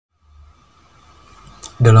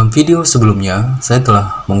Dalam video sebelumnya, saya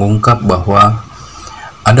telah mengungkap bahwa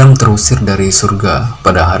Adam terusir dari surga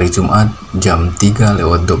pada hari Jumat jam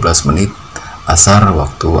 3:12 Asar,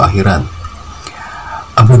 waktu akhirat.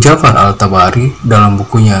 Abu Ja'far Al-Tabari dalam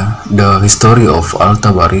bukunya The History of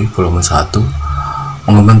Al-Tabari volume 1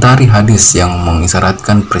 mengomentari hadis yang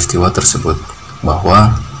mengisyaratkan peristiwa tersebut,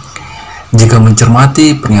 bahwa jika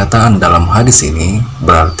mencermati pernyataan dalam hadis ini,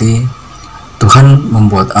 berarti Tuhan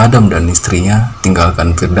membuat Adam dan istrinya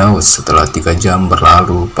tinggalkan Firdaus setelah 3 jam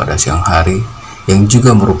berlalu pada siang hari, yang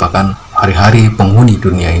juga merupakan hari-hari penghuni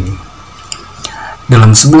dunia ini.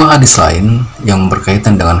 Dalam sebuah hadis lain yang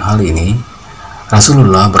berkaitan dengan hal ini,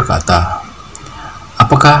 Rasulullah berkata,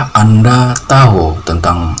 "Apakah Anda tahu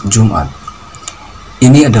tentang Jumat?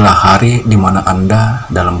 Ini adalah hari di mana Anda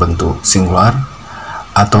dalam bentuk singular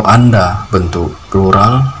atau Anda bentuk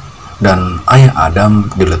plural dan ayah Adam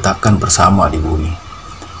diletakkan bersama di bumi."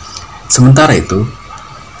 Sementara itu,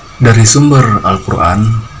 dari sumber Al-Quran,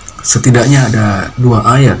 setidaknya ada 2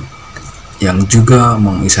 ayat yang juga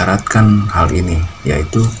mengisyaratkan hal ini,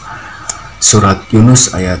 yaitu surat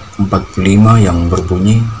Yunus ayat 45 yang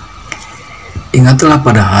berbunyi, "Ingatlah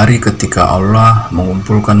pada hari ketika Allah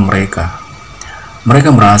mengumpulkan mereka. Mereka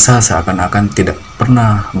merasa seakan-akan tidak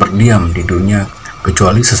pernah berdiam di dunia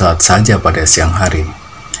kecuali sesaat saja pada siang hari."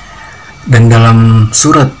 Dan dalam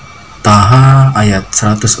surat Taha ayat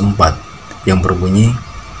 104 yang berbunyi,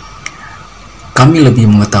 "Kami lebih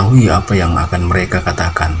mengetahui apa yang akan mereka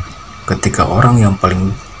katakan ketika orang yang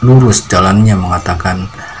paling lurus jalannya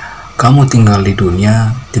mengatakan, 'Kamu tinggal di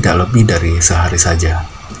dunia tidak lebih dari sehari saja.'"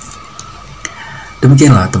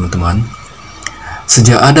 Demikianlah teman-teman,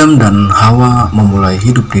 sejak Adam dan Hawa memulai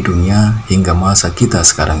hidup di dunia hingga masa kita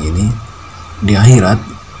sekarang ini, di akhirat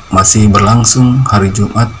masih berlangsung hari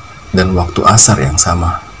Jumat dan waktu Asar yang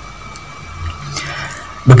sama.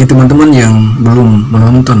 Bagi teman-teman yang belum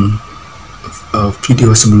menonton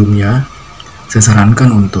video sebelumnya, saya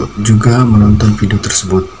sarankan untuk juga menonton video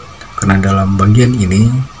tersebut, karena dalam bagian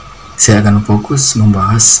ini saya akan fokus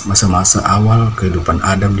membahas masa-masa awal kehidupan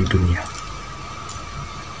Adam di dunia.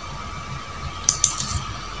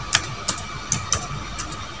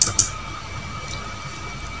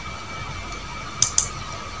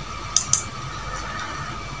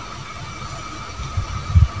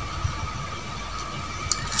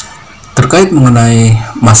 Terkait mengenai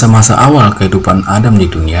masa-masa awal kehidupan Adam di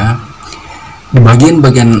dunia, di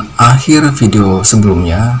bagian-bagian akhir video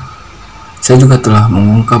sebelumnya, saya juga telah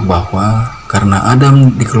mengungkap bahwa karena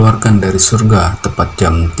Adam dikeluarkan dari surga tepat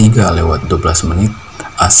jam 3:12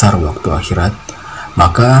 Asar, waktu akhirat,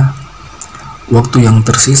 maka waktu yang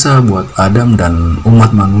tersisa buat Adam dan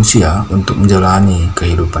umat manusia untuk menjalani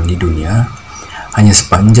kehidupan di dunia hanya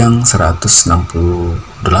sepanjang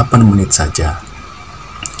 168 menit saja,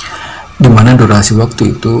 di mana durasi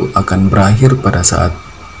waktu itu akan berakhir pada saat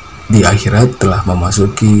di akhirat telah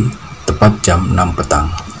memasuki tepat jam 6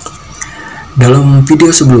 petang. Dalam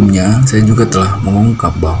video sebelumnya, saya juga telah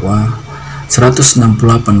mengungkap bahwa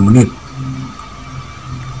 168 menit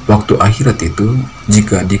waktu akhirat itu,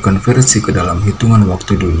 jika dikonversi ke dalam hitungan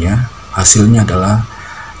waktu dunia, hasilnya adalah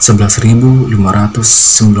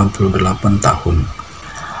 11.598 tahun.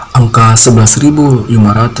 Angka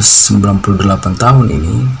 11.598 tahun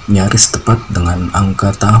ini nyaris tepat dengan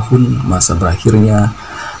angka tahun masa berakhirnya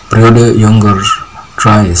periode Younger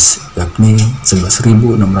Dryas, yakni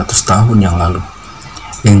 11.600 tahun yang lalu,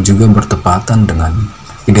 yang juga bertepatan dengan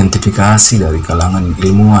identifikasi dari kalangan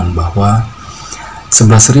ilmuwan bahwa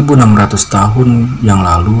 11.600 tahun yang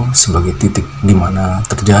lalu sebagai titik di mana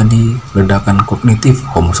terjadi ledakan kognitif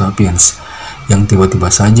Homo Sapiens yang tiba-tiba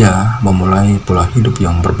saja memulai pola hidup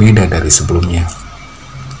yang berbeda dari sebelumnya.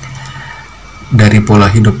 Dari pola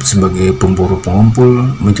hidup sebagai pemburu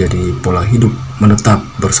pengumpul menjadi pola hidup menetap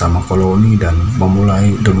bersama koloni dan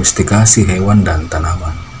memulai domestikasi hewan dan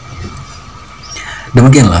tanaman.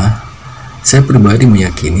 Demikianlah, saya pribadi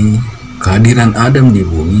meyakini kehadiran Adam di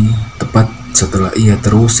bumi tepat setelah ia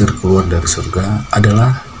terusir keluar dari surga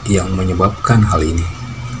adalah yang menyebabkan hal ini.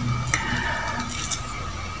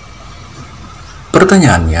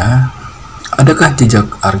 Pertanyaannya, adakah jejak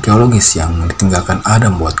arkeologis yang ditinggalkan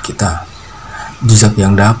Adam buat kita? Jejak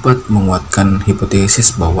yang dapat menguatkan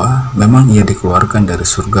hipotesis bahwa memang ia dikeluarkan dari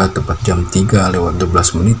surga tepat jam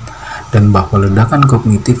 3:12 dan bahwa ledakan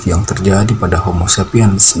kognitif yang terjadi pada Homo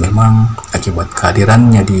Sapiens memang akibat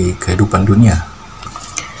kehadirannya di kehidupan dunia.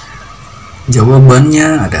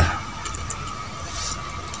 Jawabannya ada.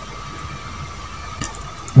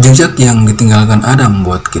 Jejak yang ditinggalkan Adam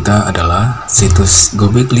buat kita adalah situs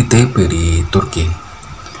Göbekli Tepe di Turki.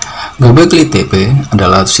 Göbekli Tepe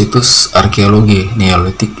adalah situs arkeologi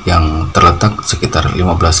Neolitik yang terletak sekitar 15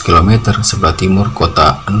 km sebelah timur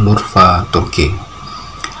kota Urfa, Turki.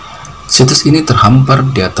 Situs ini terhampar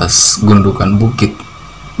di atas gundukan bukit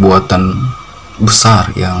buatan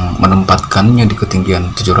besar yang menempatkannya di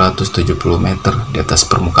ketinggian 770 meter di atas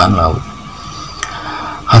permukaan laut.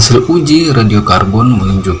 Hasil uji radiokarbon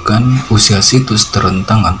menunjukkan usia situs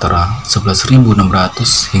terentang antara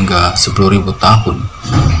 11.600 hingga 10.000 tahun,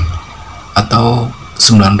 atau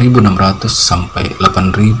 9.600 sampai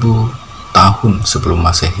 8.000 tahun sebelum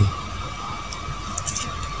Masehi.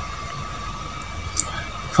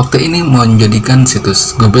 Fakta ini menjadikan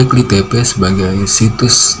situs Göbekli Tepe sebagai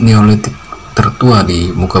situs Neolitik tertua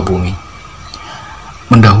di muka bumi,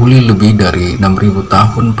 mendahului lebih dari 6.000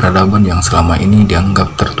 tahun peradaban yang selama ini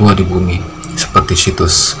dianggap tertua di bumi, seperti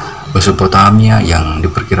situs Mesopotamia yang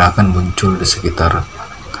diperkirakan muncul di sekitar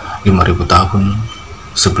 5.000 tahun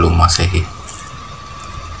sebelum Masehi.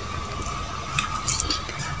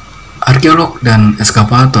 Arkeolog dan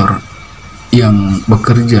eskavator yang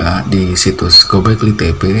bekerja di situs Göbekli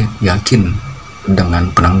Tepe yakin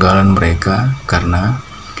dengan penanggalan mereka karena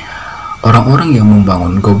orang-orang yang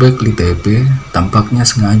membangun Göbekli Tepe tampaknya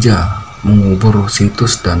sengaja mengubur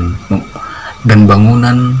situs dan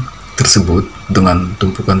bangunan tersebut dengan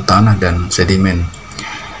tumpukan tanah dan sedimen.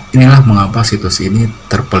 Inilah mengapa situs ini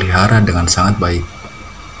terpelihara dengan sangat baik.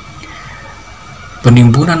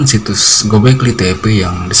 Penimbunan situs Göbekli Tepe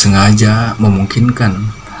yang disengaja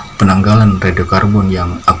memungkinkan penanggalan radiokarbon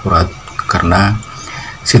yang akurat karena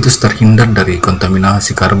situs terhindar dari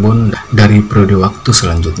kontaminasi karbon dari periode waktu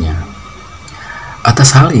selanjutnya.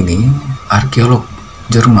 Atas hal ini, arkeolog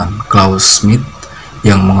Jerman Klaus Schmidt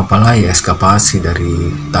yang mengepalai ekskavasi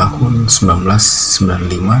dari tahun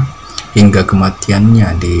 1995 hingga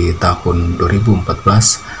kematiannya di tahun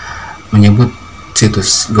 2014 menyebut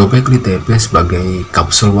situs Göbekli Tepe sebagai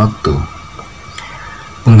kapsul waktu.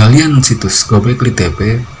 Penggalian situs Göbekli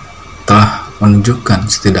Tepe telah menunjukkan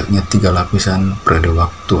setidaknya 3 lapisan periode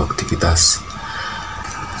waktu aktivitas.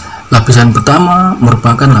 Lapisan pertama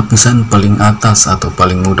merupakan lapisan paling atas atau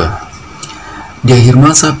paling muda. Di akhir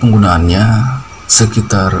masa penggunaannya,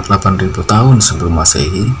 sekitar 8.000 tahun sebelum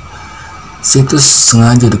Masehi, situs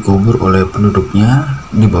sengaja dikubur oleh penduduknya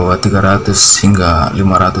di bawah 300 hingga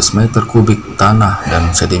 500 meter kubik tanah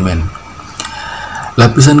dan sedimen.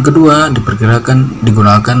 Lapisan kedua diperkirakan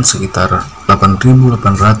digunakan sekitar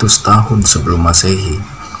 8.800 tahun sebelum Masehi.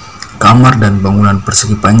 Kamar dan bangunan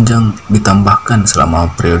persegi panjang ditambahkan selama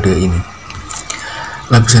periode ini.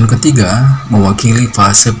 Lapisan ketiga mewakili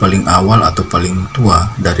fase paling awal atau paling tua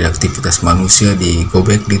dari aktivitas manusia di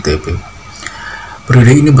Göbekli Tepe.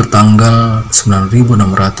 Periode ini bertanggal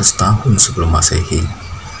 9.600 tahun sebelum Masehi.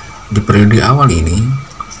 Di periode awal ini,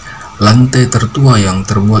 lantai tertua yang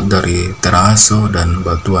terbuat dari teraso dan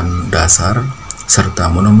batuan dasar serta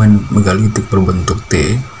monumen megalitik berbentuk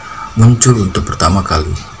T muncul untuk pertama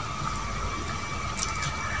kali.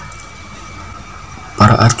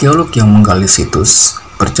 Para arkeolog yang menggali situs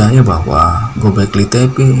percaya bahwa Göbekli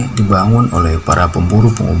Tepe dibangun oleh para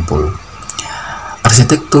pemburu pengumpul.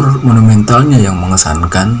 Arsitektur monumentalnya yang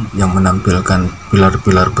mengesankan, yang menampilkan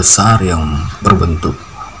pilar-pilar besar yang berbentuk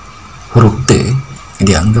huruf T,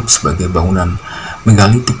 dianggap sebagai bangunan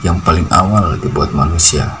megalitik yang paling awal dibuat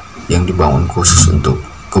manusia, yang dibangun khusus untuk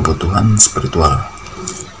kebutuhan spiritual.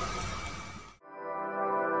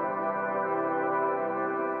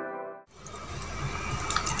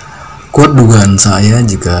 Kuat dugaan saya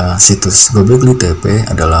jika situs Göbekli Tepe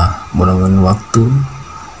adalah monumen waktu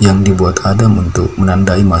yang dibuat Adam untuk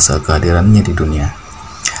menandai masa kehadirannya di dunia.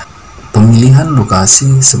 Pemilihan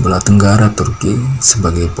lokasi sebelah tenggara Turki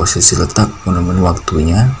sebagai posisi letak monumen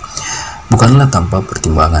waktunya bukanlah tanpa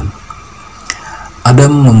pertimbangan.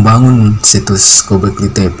 Adam membangun situs Göbekli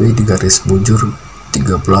Tepe di garis bujur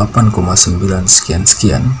 38,9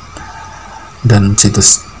 sekian dan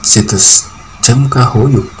situs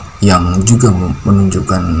Cemkahoyuk yang juga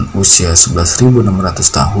menunjukkan usia 11.600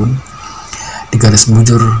 tahun di garis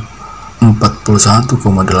bujur 41,8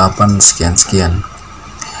 sekian.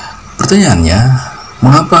 Pertanyaannya,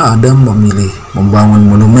 mengapa Adam memilih membangun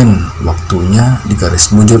monumen waktunya di garis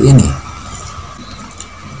bujur ini?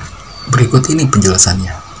 Berikut ini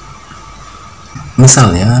penjelasannya.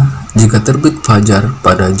 Misalnya, jika terbit fajar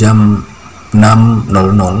pada jam 6.00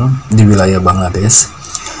 di wilayah Bangladesh,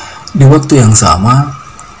 di waktu yang sama,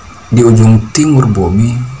 di ujung timur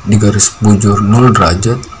bumi di garis bujur 0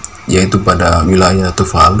 derajat, yaitu pada wilayah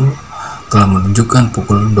Tuvalu, telah menunjukkan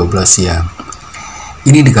pukul 12 siang.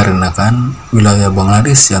 Ini dikarenakan wilayah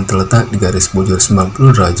Bangladesh yang terletak di garis bujur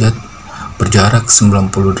 90 derajat berjarak 90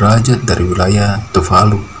 derajat dari wilayah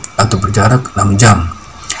Tuvalu atau berjarak 6 jam.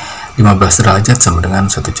 15 derajat sama dengan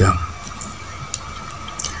 1 jam.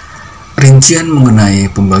 Rincian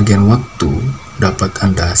mengenai pembagian waktu dapat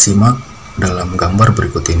Anda simak dalam gambar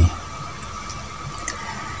berikut ini.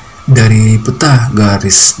 Dari peta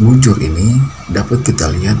garis bujur ini dapat kita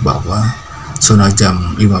lihat bahwa zona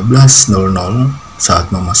jam 15.00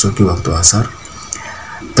 saat memasuki waktu asar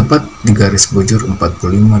tepat di garis bujur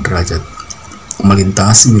 45 derajat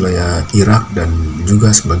melintasi wilayah Irak dan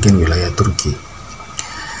juga sebagian wilayah Turki.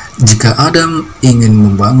 Jika Adam ingin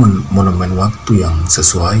membangun monumen waktu yang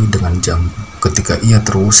sesuai dengan jam ketika ia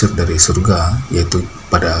terusir dari surga, yaitu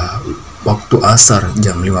pada waktu asar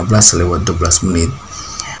jam 15:12,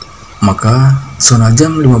 maka zona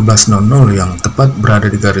jam 15.00 yang tepat berada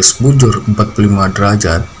di garis bujur 45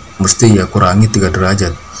 derajat mesti ia kurangi 3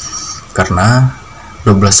 derajat, karena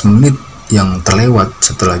 12 menit yang terlewat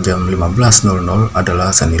setelah jam 15.00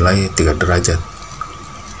 adalah senilai 3 derajat.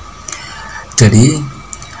 Jadi,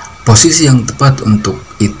 posisi yang tepat untuk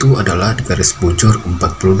itu adalah di garis bujur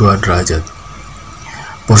 42 derajat.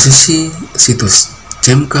 Posisi situs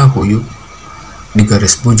Cemka Huyuk di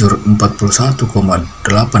garis bujur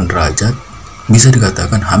 41,8 derajat bisa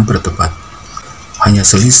dikatakan hampir tepat. Hanya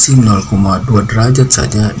selisih 0,2 derajat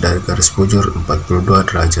saja dari garis bujur 42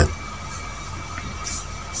 derajat.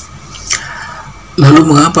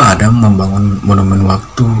 Lalu mengapa Adam membangun monumen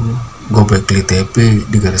waktu Göbekli Tepe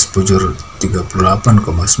di garis bujur 38,9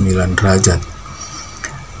 derajat?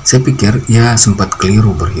 Saya pikir ia sempat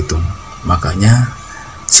keliru berhitung, makanya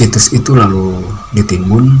situs itu lalu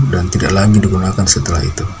ditimbun dan tidak lagi digunakan setelah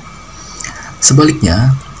itu.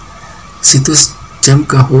 Sebaliknya, situs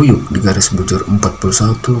Cemka Huyuk di garis bujur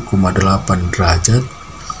 41,8 derajat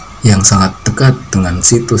yang sangat dekat dengan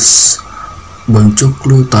situs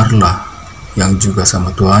Boncuklu Tarlah yang juga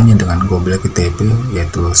sama tuanya dengan Göbekli Tepe,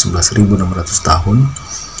 yaitu 11.600 tahun,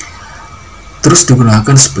 terus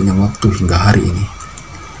digunakan sepanjang waktu hingga hari ini,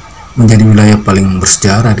 menjadi wilayah paling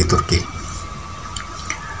bersejarah di Turki.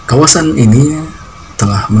 Kawasan ini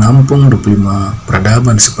telah menampung 25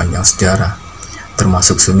 peradaban sepanjang sejarah,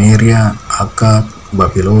 termasuk Sumeria, Akkad,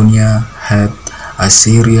 Babilonia, Het,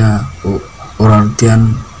 Assyria,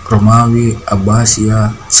 Urartian, Romawi,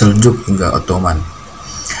 Abbasiyah, Seljuk hingga Ottoman.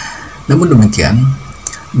 Namun demikian,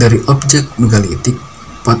 dari objek megalitik,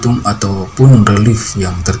 patung ataupun relief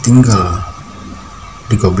yang tertinggal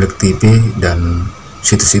di Göbekli Tepe dan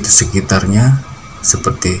situs-situs sekitarnya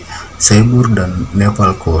seperti Sebur dan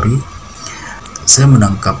Nepal Kori, saya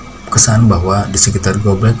menangkap kesan bahwa di sekitar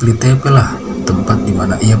Göbekli Tepe lah tempat di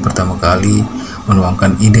mana ia pertama kali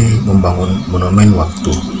menuangkan ide membangun monumen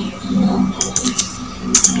waktu.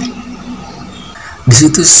 Di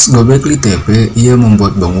situs Göbekli Tepe, ia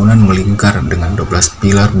membuat bangunan melingkar dengan 12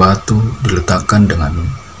 pilar batu diletakkan dengan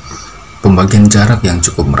pembagian jarak yang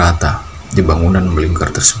cukup merata di bangunan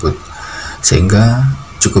melingkar tersebut, sehingga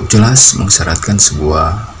cukup jelas mengisyaratkan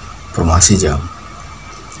sebuah formasi jam.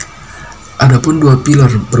 Adapun 2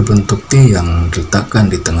 pilar berbentuk T yang diletakkan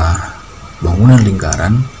di tengah bangunan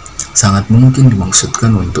lingkaran sangat mungkin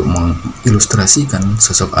dimaksudkan untuk mengilustrasikan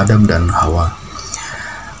sosok Adam dan Hawa.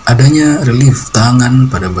 Adanya relief tangan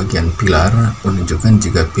pada bagian pilar menunjukkan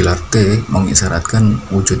jika pilar T mengisyaratkan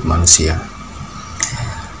wujud manusia.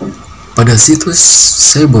 Pada situs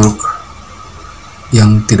Seborg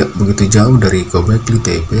yang tidak begitu jauh dari Göbekli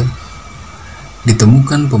Tepe,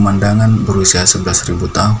 ditemukan pemandangan berusia 11.000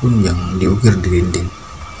 tahun yang diukir di dinding.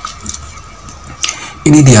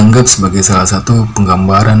 Ini dianggap sebagai salah satu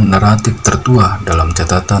penggambaran naratif tertua dalam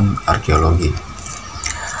catatan arkeologi.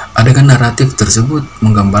 Adegan naratif tersebut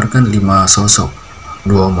menggambarkan 5 sosok,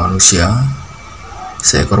 2 manusia,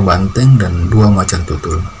 seekor banteng, dan 2 macan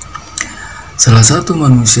tutul. Salah satu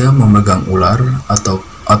manusia memegang ular atau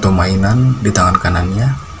mainan di tangan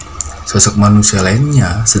kanannya. Sosok manusia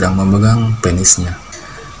lainnya sedang memegang penisnya.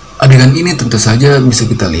 Adegan ini tentu saja bisa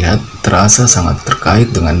kita lihat terasa sangat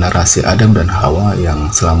terkait dengan narasi Adam dan Hawa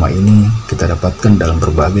yang selama ini kita dapatkan dalam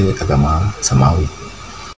berbagai agama samawi.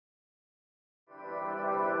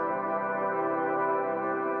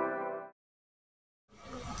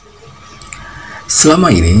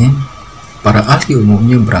 Selama ini, para ahli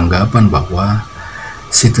umumnya beranggapan bahwa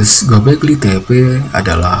situs Göbekli Tepe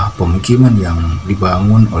adalah pemukiman yang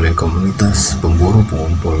dibangun oleh komunitas pemburu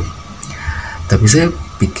pengumpul. Tapi saya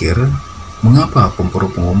pikir, mengapa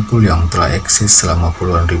pemburu pengumpul yang telah eksis selama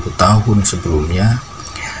puluhan ribu tahun sebelumnya,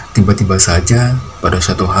 tiba-tiba saja pada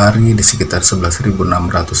suatu hari di sekitar 11.600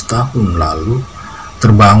 tahun lalu,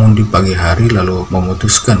 terbangun di pagi hari lalu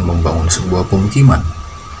memutuskan membangun sebuah pemukiman?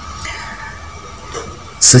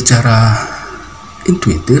 Secara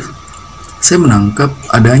intuitif, Saya menangkap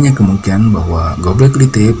adanya kemungkinan bahwa Göbekli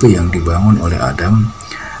Tepe yang dibangun oleh Adam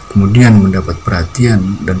kemudian mendapat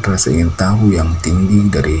perhatian dan rasa ingin tahu yang tinggi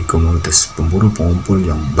dari komunitas pemburu pengumpul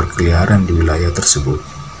yang berkeliaran di wilayah tersebut.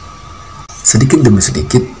 Sedikit demi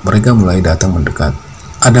sedikit, mereka mulai datang mendekat.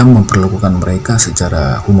 Adam memperlakukan mereka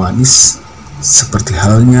secara humanis, seperti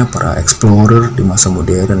halnya para explorer di masa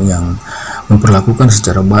modern yang memperlakukan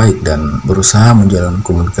secara baik dan berusaha menjalin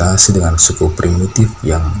komunikasi dengan suku primitif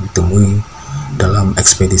yang ditemui dalam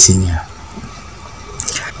ekspedisinya.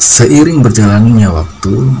 Seiring berjalannya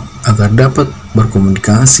waktu, agar dapat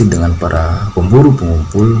berkomunikasi dengan para pemburu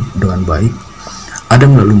pengumpul dengan baik,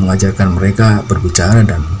 Adam lalu mengajarkan mereka berbicara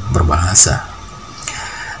dan berbahasa.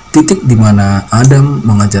 Titik di mana Adam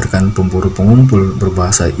mengajarkan pemburu pengumpul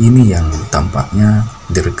berbahasa ini yang tampaknya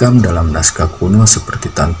direkam dalam naskah kuno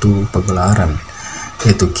seperti Tantu Pagelaran,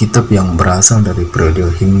 yaitu kitab yang berasal dari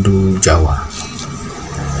periode Hindu Jawa.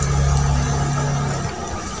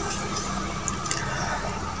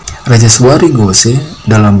 Rajaswari Gose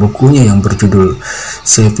dalam bukunya yang berjudul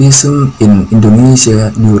Sufism in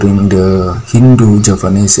Indonesia During the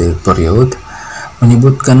Hindu-Javanese Period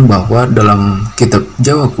menyebutkan bahwa dalam kitab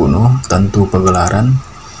Jawa kuno Tantu Pagelaran,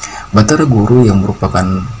 Batara Guru yang merupakan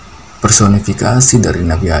personifikasi dari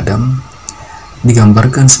Nabi Adam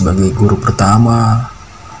digambarkan sebagai guru pertama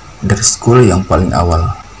dari sekolah yang paling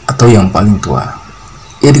awal atau yang paling tua.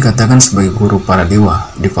 Ia dikatakan sebagai guru para dewa,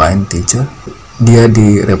 divine teacher. Dia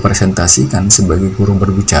direpresentasikan sebagai guru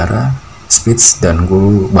berbicara, speech, dan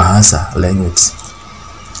guru bahasa, language.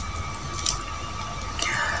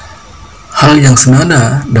 Hal yang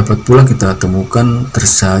senada dapat pula kita temukan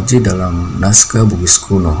tersaji dalam naskah Bugis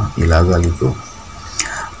kuno, Ilaga Ligo.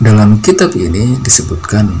 Dalam kitab ini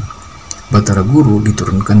disebutkan, Batara Guru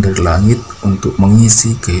diturunkan dari langit untuk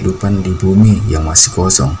mengisi kehidupan di bumi yang masih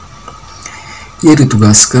kosong. Ia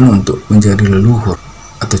ditugaskan untuk menjadi leluhur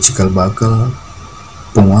atau cikal bakal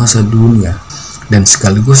penguasa dunia dan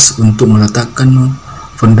sekaligus untuk meletakkan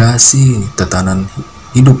fondasi tatanan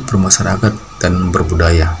hidup bermasyarakat dan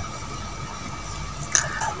berbudaya.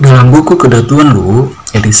 Dalam buku Kedatuan Luwu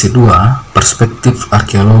edisi 2, Perspektif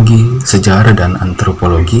Arkeologi, Sejarah dan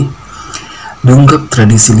Antropologi, diungkap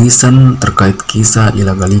tradisi lisan terkait kisah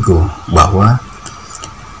Ilaga Ligo bahwa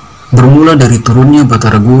bermula dari turunnya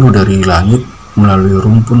Batara Guru dari langit melalui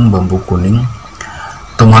rumpun bambu kuning,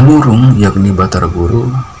 Tomanurung yakni Batara Guru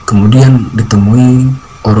kemudian ditemui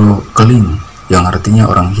Oro Keling yang artinya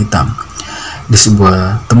orang hitam di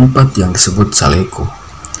sebuah tempat yang disebut Saleko.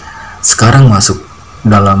 Sekarang masuk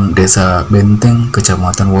dalam desa Benteng,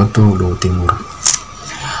 Kecamatan Woto, Luwu Timur.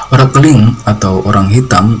 Oro Keling atau orang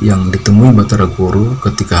hitam yang ditemui Batara Guru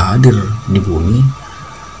ketika hadir di bumi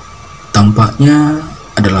tampaknya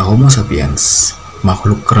adalah Homo Sapiens,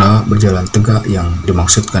 makhluk kera berjalan tegak yang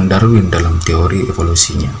dimaksudkan Darwin dalam teori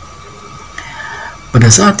evolusinya. Pada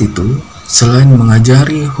saat itu, selain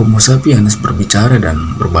mengajari Homo Sapiens berbicara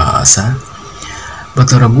dan berbahasa,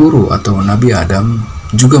 Batara Guru atau Nabi Adam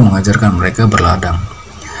juga mengajarkan mereka berladang.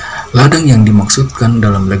 Ladang yang dimaksudkan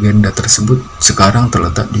dalam legenda tersebut sekarang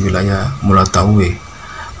terletak di wilayah Mulatawe.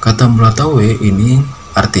 Kata Mulatawe ini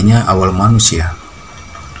artinya awal manusia.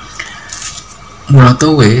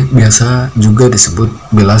 Mulatawe biasa juga disebut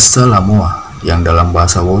Belasa Lamoa yang dalam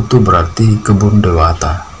bahasa Woto berarti kebun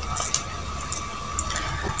dewata.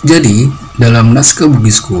 Jadi, dalam naskah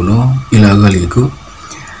Bugis kuno Ilaga Ligo,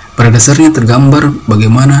 pada dasarnya tergambar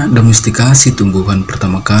bagaimana domestikasi tumbuhan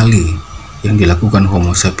pertama kali yang dilakukan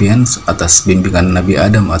Homo Sapiens atas bimbingan Nabi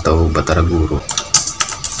Adam atau Batara Guru.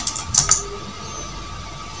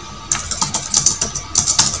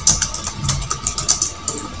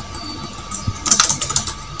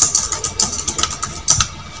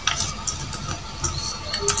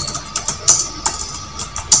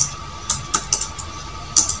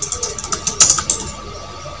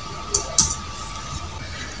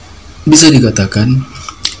 Bisa dikatakan,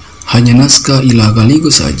 hanya naskah Ilaga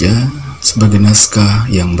Ligo saja sebagai naskah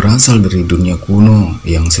yang berasal dari dunia kuno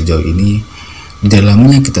yang sejauh ini di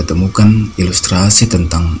dalamnya kita temukan ilustrasi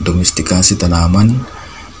tentang domestikasi tanaman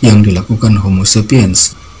yang dilakukan Homo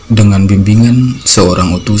Sapiens dengan bimbingan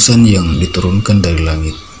seorang utusan yang diturunkan dari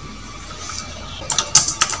langit.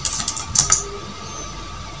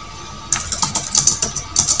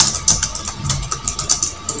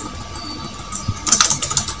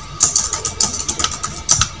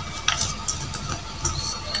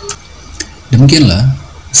 Demikianlah,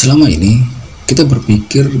 selama ini kita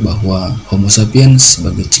berpikir bahwa Homo Sapiens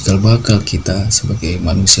sebagai cikal bakal kita sebagai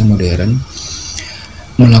manusia modern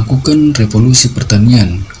melakukan revolusi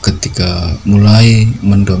pertanian ketika mulai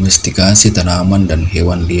mendomestikasi tanaman dan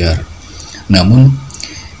hewan liar. Namun,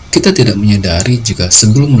 Kita tidak menyadari jika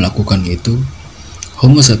sebelum melakukan itu,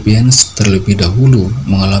 Homo Sapiens terlebih dahulu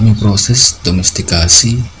mengalami proses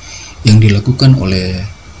domestikasi yang dilakukan oleh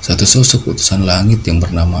satu sosok utusan langit yang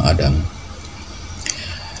bernama Adam.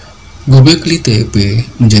 Gobekli Tepe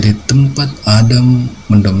menjadi tempat Adam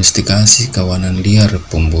mendomestikasi kawanan liar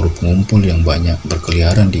pemburu pengumpul yang banyak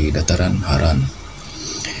berkeliaran di dataran Haran.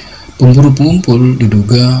 Pemburu pengumpul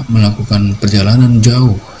diduga melakukan perjalanan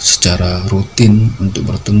jauh secara rutin untuk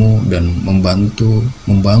bertemu dan membantu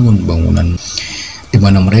membangun bangunan di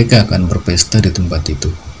mana mereka akan berpesta di tempat itu.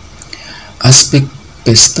 Aspek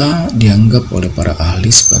pesta dianggap oleh para ahli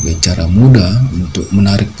sebagai cara mudah untuk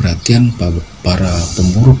menarik perhatian para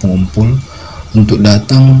pemburu pengumpul untuk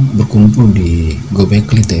datang berkumpul di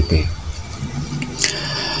Gobekli Tepe.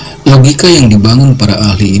 Logika yang dibangun para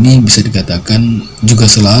ahli ini bisa dikatakan juga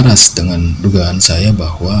selaras dengan dugaan saya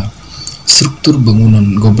bahwa struktur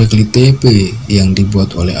bangunan Gobekli Tepe yang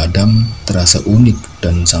dibuat oleh Adam terasa unik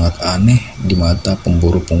dan sangat aneh di mata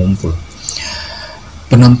pemburu pengumpul.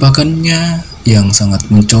 Penampakannya yang sangat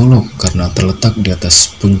mencolok karena terletak di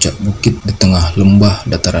atas puncak bukit di tengah lembah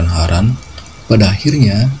dataran Haran, pada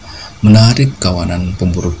akhirnya menarik kawanan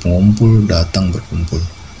pemburu pengumpul datang berkumpul.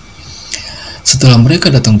 Setelah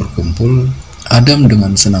mereka datang berkumpul, Adam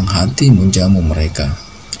dengan senang hati menjamu mereka.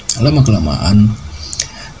 Lama-kelamaan,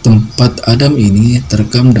 tempat Adam ini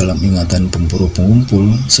terekam dalam ingatan pemburu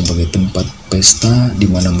pengumpul sebagai tempat pesta di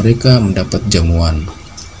mana mereka mendapat jamuan.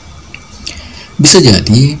 Bisa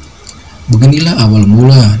jadi, beginilah awal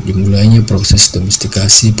mula dimulainya proses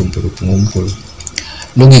domestikasi pemburu pengumpul.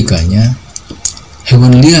 Logikanya,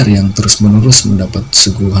 hewan liar yang terus-menerus mendapat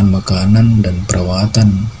suguhan makanan dan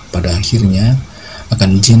perawatan pada akhirnya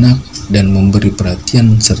akan jinak dan memberi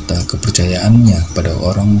perhatian serta kepercayaannya pada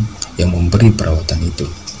orang yang memberi perawatan itu.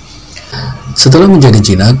 Setelah menjadi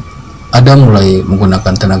jinak, Adam mulai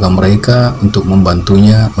menggunakan tenaga mereka untuk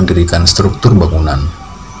membantunya mendirikan struktur bangunan.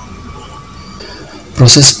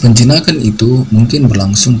 Proses penjinakan itu mungkin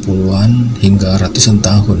berlangsung puluhan hingga ratusan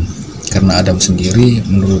tahun, karena Adam sendiri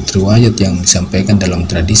menurut riwayat yang disampaikan dalam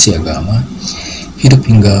tradisi agama, hidup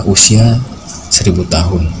hingga usia 1000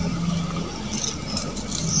 tahun.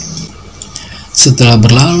 Setelah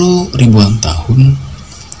berlalu ribuan tahun,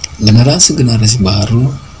 generasi-generasi baru,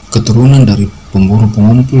 keturunan dari pemburu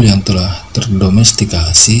pengumpul yang telah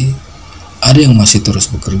terdomestikasi, ada yang masih terus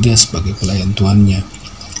bekerja sebagai pelayan tuannya,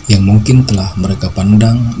 yang mungkin telah mereka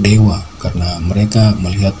pandang dewa karena mereka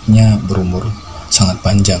melihatnya berumur sangat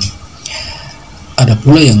panjang. Ada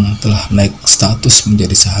pula yang telah naik status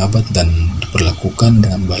menjadi sahabat dan diperlakukan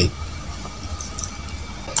dengan baik.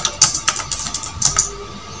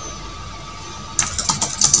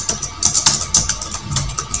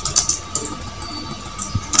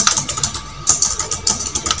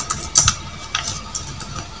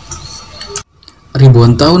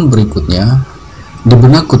 Ribuan tahun berikutnya, di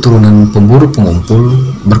benak keturunan pemburu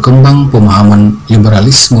pengumpul berkembang pemahaman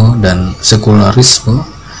liberalisme dan sekularisme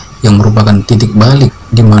yang merupakan titik balik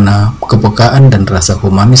di mana kepekaan dan rasa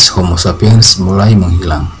humanis Homo Sapiens mulai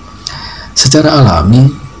menghilang. Secara alami,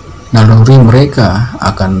 naluri mereka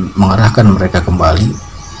akan mengarahkan mereka kembali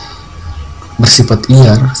bersifat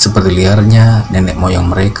liar seperti liarnya nenek moyang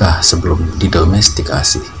mereka sebelum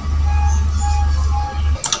didomestikasi.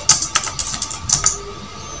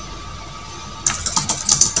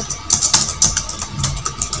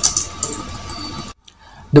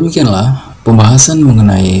 Demikianlah pembahasan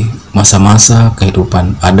mengenai masa-masa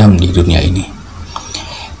kehidupan Adam di dunia ini.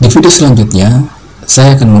 Di video selanjutnya,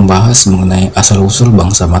 saya akan membahas mengenai asal-usul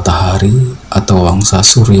bangsa matahari atau bangsa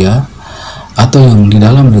Surya, atau yang di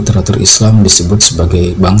dalam literatur Islam disebut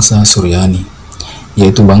sebagai bangsa Suryani,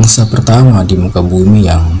 yaitu bangsa pertama di muka bumi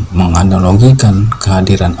yang menganalogikan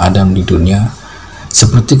kehadiran Adam di dunia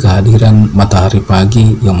seperti kehadiran matahari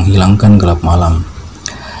pagi yang menghilangkan gelap malam.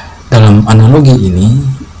 Dalam analogi ini,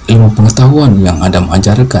 ilmu pengetahuan yang Adam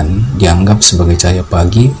ajarkan dianggap sebagai cahaya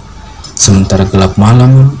pagi, sementara gelap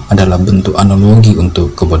malam adalah bentuk analogi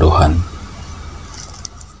untuk kebodohan.